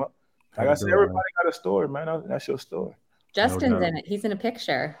came up. Like I said, everybody got a story, man. That's your story. Justin's in it. He's in a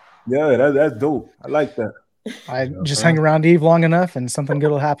picture. Yeah, that's dope. I like that. I just hang around Eve long enough and something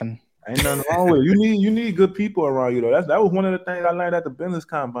good will happen. Ain't nothing wrong with it. You need good people around you though. That was one of the things I learned at the business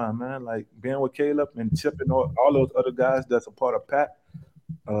combine, man. Like being with Caleb and Chip and all those other guys that's a part of Pat.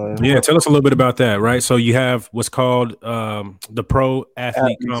 Tell us a little bit about that, right? So you have what's called the Pro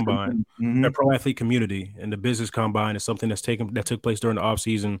Athlete Combine, the Pro Athlete Community, and the Business Combine is something that took place during the off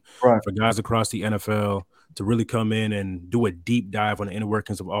season for guys across the NFL to really come in and do a deep dive on the inner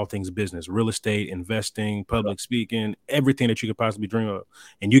workings of all things business, real estate, investing, public speaking, everything that you could possibly dream of.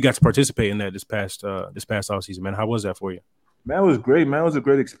 And you got to participate in that this past off season, man. How was that for you? Man, it was great, man. It was a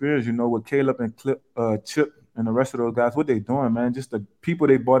great experience, you know, with Caleb and Chip and the rest of those guys, what they doing, man. Just the people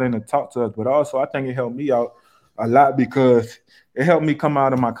they brought in to talk to us. But also, I think it helped me out a lot because it helped me come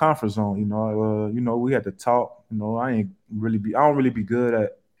out of my comfort zone. You know, we had to talk. You know, I don't really be good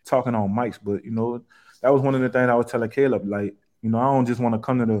at talking on mics, but you know, that was one of the things I was telling Caleb. Like, you know, I don't just want to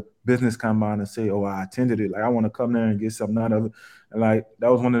come to the business combine and say, "Oh, I attended it." Like, I want to come there and get something out of it. And like,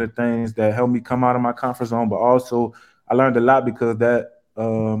 that was one of the things that helped me come out of my comfort zone. But also, I learned a lot because that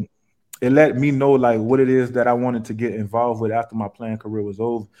it let me know like what it is that I wanted to get involved with after my playing career was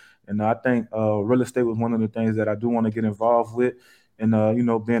over. And I think real estate was one of the things that I do want to get involved with. And, you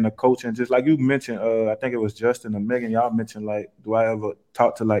know, being a coach and just like you mentioned, I think it was Justin and Megan, y'all mentioned like, do I ever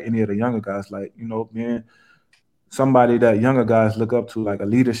talk to like any of the younger guys? Like, you know, being somebody that younger guys look up to, like a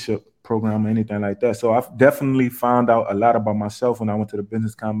leadership program or anything like that. So I've definitely found out a lot about myself when I went to the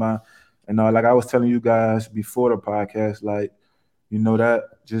business combine. And like I was telling you guys before the podcast, like, you know, that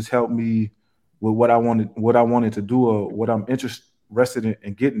just helped me with what I wanted to do or what I'm interested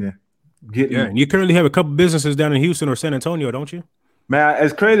in getting in. And you currently have a couple businesses down in Houston or San Antonio, don't you? Man,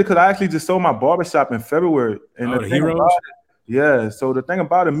 it's crazy because I actually just sold my barbershop in February. And the Heroes? Yeah. So the thing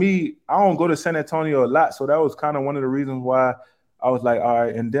about it, I don't go to San Antonio a lot. So that was kind of one of the reasons why I was like, all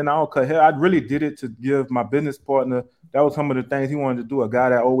right. And then I don't cut hair. I really did it to give my business partner. That was some of the things he wanted to do. A guy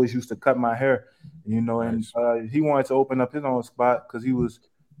that always used to cut my hair, nice. And he wanted to open up his own spot because he was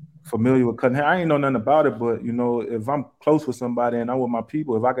familiar with cutting hair. I ain't know nothing about it, but if I'm close with somebody and I'm with my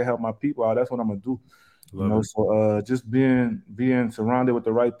people, if I can help my people out, that's what I'm gonna do. So just being surrounded with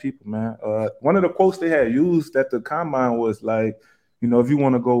the right people, man. One of the quotes they had used at the combine was like, if you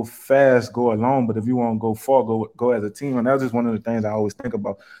want to go fast, go alone, but if you want to go far, go as a team. And that's just one of the things I always think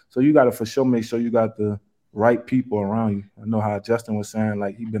about. So you got to for sure make sure you got the right people around you. I know how Justin was saying,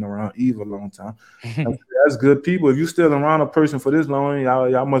 like, he's been around Eve a long time. That's good people. If you're still around a person for this long,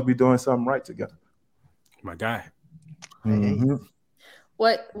 y'all must be doing something right together. My guy. Mm-hmm.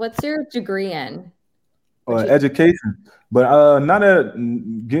 What's your degree in? Education, but now that,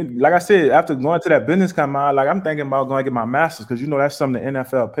 like I said, after going to that business combine, like I'm thinking about going to get my master's because that's something the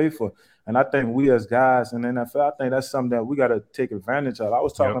NFL pay for, and I think we as guys in the NFL, I think that's something that we got to take advantage of. I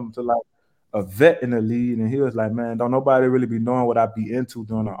was talking to like a vet in the league, and he was like, "Man, don't nobody really be knowing what I be into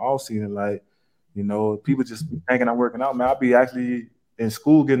during the off season. Like, people just be thinking I'm working out. Man, I be actually in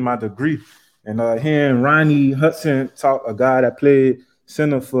school getting my degree." And hearing Ronnie Hudson talk, a guy that played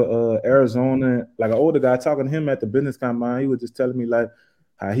center for Arizona, like an older guy, talking to him at the business combine, he was just telling me like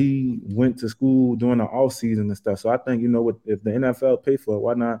how he went to school during the off season and stuff. So I think if the NFL pay for it,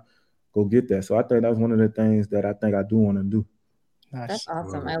 why not go get that? So I think that's one of the things that I think I do want to do. Nice. That's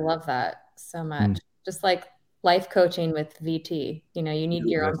awesome. I love that so much. Just like life coaching with VT, you need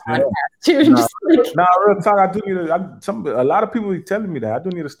your own podcast too. Real talk. I do need a lot of people be telling me that I do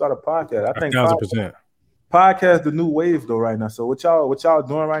need to start a podcast. I think 1,000%. Podcast the new wave though right now. So what y'all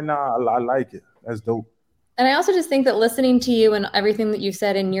doing right now, I like it. That's dope. And I also just think that listening to you and everything that you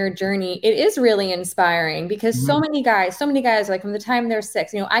said in your journey, it is really inspiring because so many guys, like from the time they're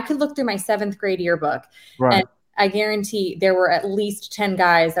 6, I could look through my 7th grade yearbook, and I guarantee there were at least 10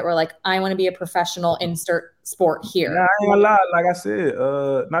 guys that were like, I want to be a professional, insert sport here. Yeah, I ain't gonna lie. Like I said,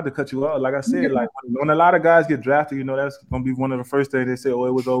 not to cut you off. Like I said, like when a lot of guys get drafted, that's gonna be one of the first things they say. Oh,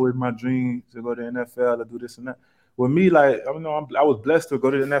 it was always my dream to go to the NFL or do this and that. With me, like I was blessed to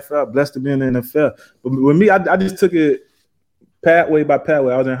go to the NFL, blessed to be in the NFL. But with me, I just took it pathway by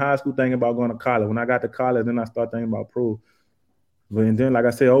pathway. I was in high school thinking about going to college. When I got to college, then I started thinking about pro. And then, like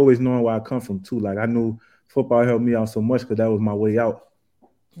I said, always knowing where I come from too. Like I knew football helped me out so much because that was my way out.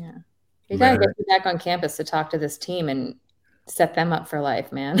 Yeah. You gotta get you back on campus to talk to this team and set them up for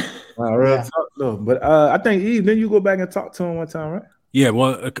life, man. But I think Eve, then you go back and talk to him one time, right? Yeah,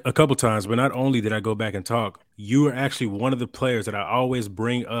 well, a couple times, but not only did I go back and talk, you were actually one of the players that I always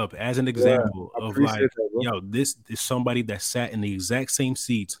bring up as an example of like, that, this is somebody that sat in the exact same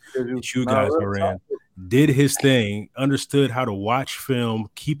seats that you guys are in, did his thing, understood how to watch film,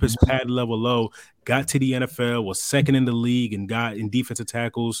 keep his pad level low, got to the NFL, was second in the league and got in defensive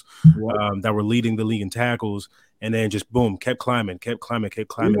tackles that were leading the league in tackles, and then just boom, kept climbing,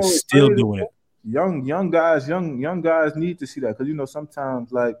 still doing it. Young guys need to see that because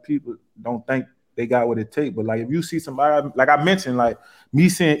sometimes like people don't think they got what it takes, but like if you see somebody like I mentioned, like me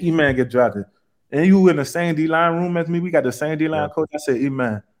seeing E-Man get drafted, and you in the same D-line room as me, we got the same D-line coach. I said,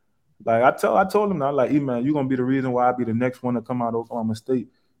 E-Man, like I told him now, like E-Man, you're gonna be the reason why I be the next one to come out of Oklahoma State.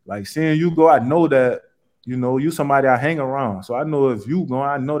 Like seeing you go, I know that you somebody I hang around, so I know if you going,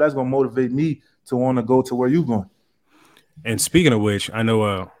 I know that's gonna motivate me to want to go to where you going. And speaking of which, I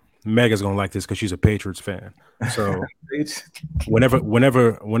know Mega's gonna like this because she's a Patriots fan. So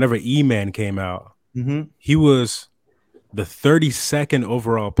whenever E-Man came out, he was the 32nd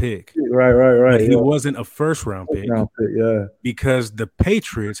overall pick. Right. But he wasn't a first round pick. Because the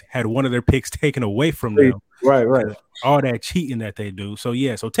Patriots had one of their picks taken away from them. Right. All that cheating that they do. So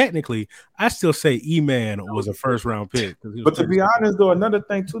so technically, I still say E-Man was a first round pick. But to be honest, though, another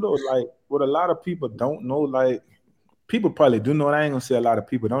thing too, though, like what a lot of people don't know, like. People probably do know. I ain't gonna say a lot of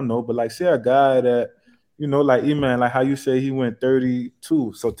people don't know, but like say a guy that like E-Man, like how you say he went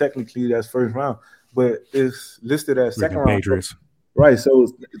 32, so technically that's first round, but it's listed as second round. Patriots. Right. So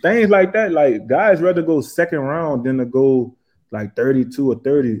things like that, like guys rather go second round than to go like 32 or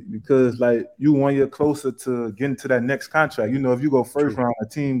 30 because like you 1 year closer to getting to that next contract. If you go first round, a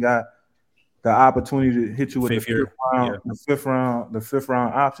team got the opportunity to hit you with the fifth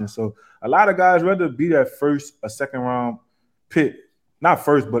round option. So a lot of guys rather be that first or second round pick, not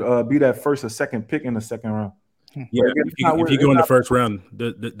first, but be that first or second pick in the second round. Yeah, if you go in the first round,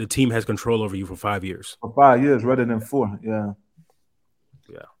 the team has control over you for 5 years. For 5 years rather than 4. Yeah.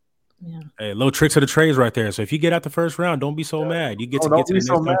 Hey, little tricks of the trades right there. So if you get out the first round, don't be so mad. You get to the next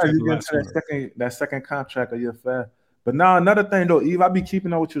contract. You get to that second contract of your fast. But now another thing though, Eve, I be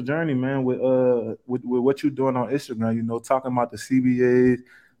keeping up with your journey, man, with what you're doing on Instagram. You know, talking about the CBAs,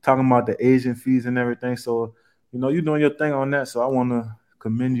 talking about the agent fees and everything. So, you know, you're doing your thing on that. So I want to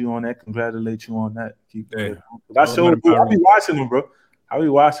commend you on that, congratulate you on that. Keep that. I be watching them, bro. I be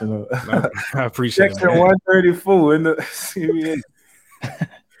watching them. I appreciate it. Section 134 in the CBA.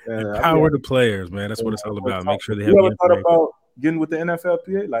 Power the players, man. That's what it's all about. Make sure they have. You ever thought about getting with the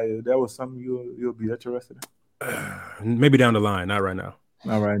NFLPA? Like that was something you'll be interested in? Maybe down the line, not right now.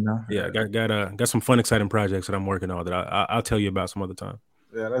 Not right now. Yeah, got some fun, exciting projects that I'm working on that I'll tell you about some other time.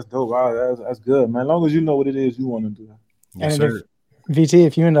 Yeah, that's dope. Wow, that's good, man. As long as you know what it is you want to do. Yes, and sir. VT,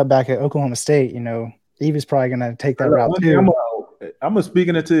 if you end up back at Oklahoma State, you know, Eve is probably gonna take that route too. I'm gonna speak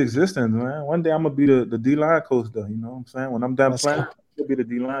it into existence, man. One day I'm gonna be the D-line coach, though. You know what I'm saying? When I'm done playing, I'll be the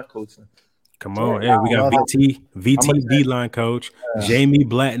D-line coach. Come on, hey, we got VT D-line coach, Jamie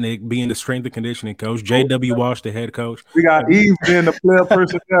Blatnick being the strength and conditioning coach, J.W. Walsh the head coach. We got Eve being the player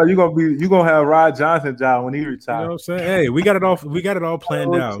personnel. You gonna have Rod Johnson job when he retires. You know what I'm saying? Hey, we got it all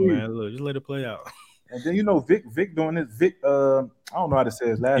planned out, man. Look, just let it play out. And then you know Vic doing this. Vic, I don't know how to say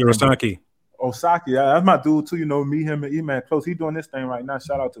his last name. Osaki, that's my dude too. You know, me, him, and E-Man close. He doing this thing right now.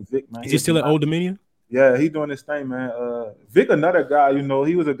 Shout out to Vic, man. Is he still at Old Dominion? Yeah, he doing this thing, man. Vic, another guy. You know,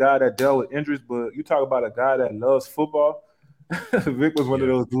 he was a guy that dealt with injuries, but you talk about a guy that loves football. Vic was one of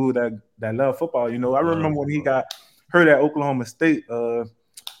those dudes that love football. You know, I remember when he got hurt at Oklahoma State.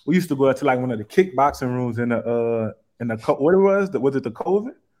 We used to go to like one of the kickboxing rooms in the what it was it the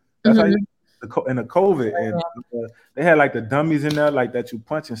COVID? That's how in the COVID, and they had like the dummies in there, like that you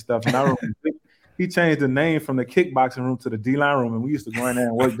punch and stuff. And I remember he changed the name from the kickboxing room to the D-line room, and we used to go in there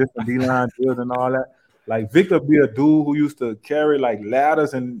and work different D-line drills and all that. Like Victor be a dude who used to carry like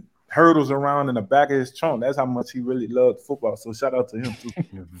ladders and hurdles around in the back of his trunk. That's how much he really loved football. So shout out to him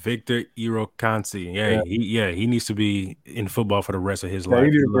too. Victor Irokansi. He needs to be in football for the rest of his life.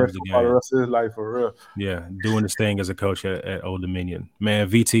 He loves the game. The rest of his life for real. Yeah, doing his thing as a coach at Old Dominion. Man,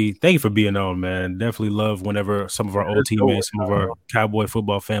 VT, thank you for being on, man. Definitely love whenever some of our old teammates, some of our Cowboy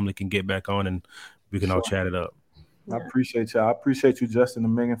football family can get back on and we can all chat it up. I appreciate y'all. I appreciate you, Justin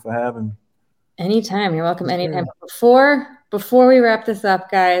and Megan, for having me. Anytime. You're welcome anytime. Before we wrap this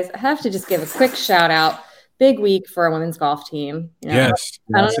up, guys, I have to just give a quick shout out. Big week for our women's golf team. You know, yes.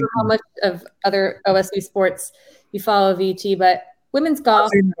 I don't know how much of other OSU sports you follow, VT, but women's golf.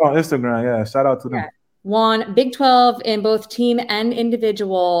 I've seen it on Instagram, yeah. Shout out to them. Won Big 12 in both team and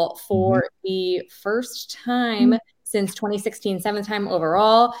individual for the first time since 2016, 7th time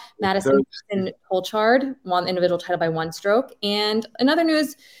overall. Madison Colchard won the individual title by 1 stroke. And another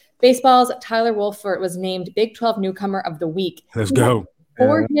news, baseball's Tyler Wolfert was named Big 12 Newcomer of the Week. Let's go.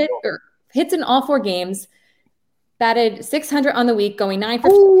 4 hits in all 4 games. Batted .600 on the week, going 9 for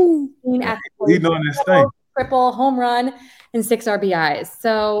 15 at the doing this thing. Triple, home run, and 6 RBIs.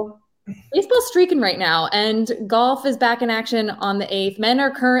 So baseball's streaking right now, and golf is back in action on the 8th. Men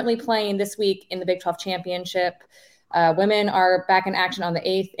are currently playing this week in the Big 12 Championship. Women are back in action on the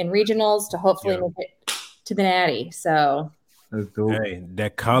 8th in regionals to hopefully make it to the Natty. So, hey,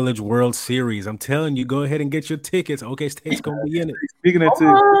 that College World Series, I'm telling you, go ahead and get your tickets. OK State's going to be in it. Speaking of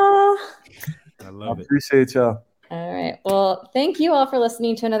tickets, I love it. Appreciate y'all. All right. Well, thank you all for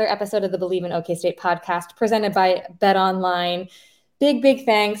listening to another episode of the Believe in OK State podcast presented by Bet Online. Big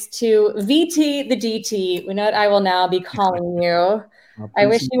thanks to VT the DT. We know what I will now be calling you. I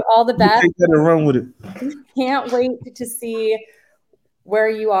wish you all the best. Take that and run with it. Can't wait to see where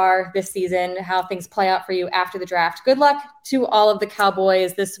you are this season, how things play out for you after the draft. Good luck to all of the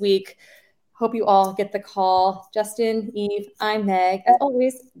Cowboys this week. Hope you all get the call. Justin, Eve, I'm Meg. As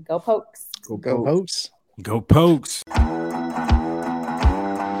always, go Pokes. Go Pokes. Go Pokes.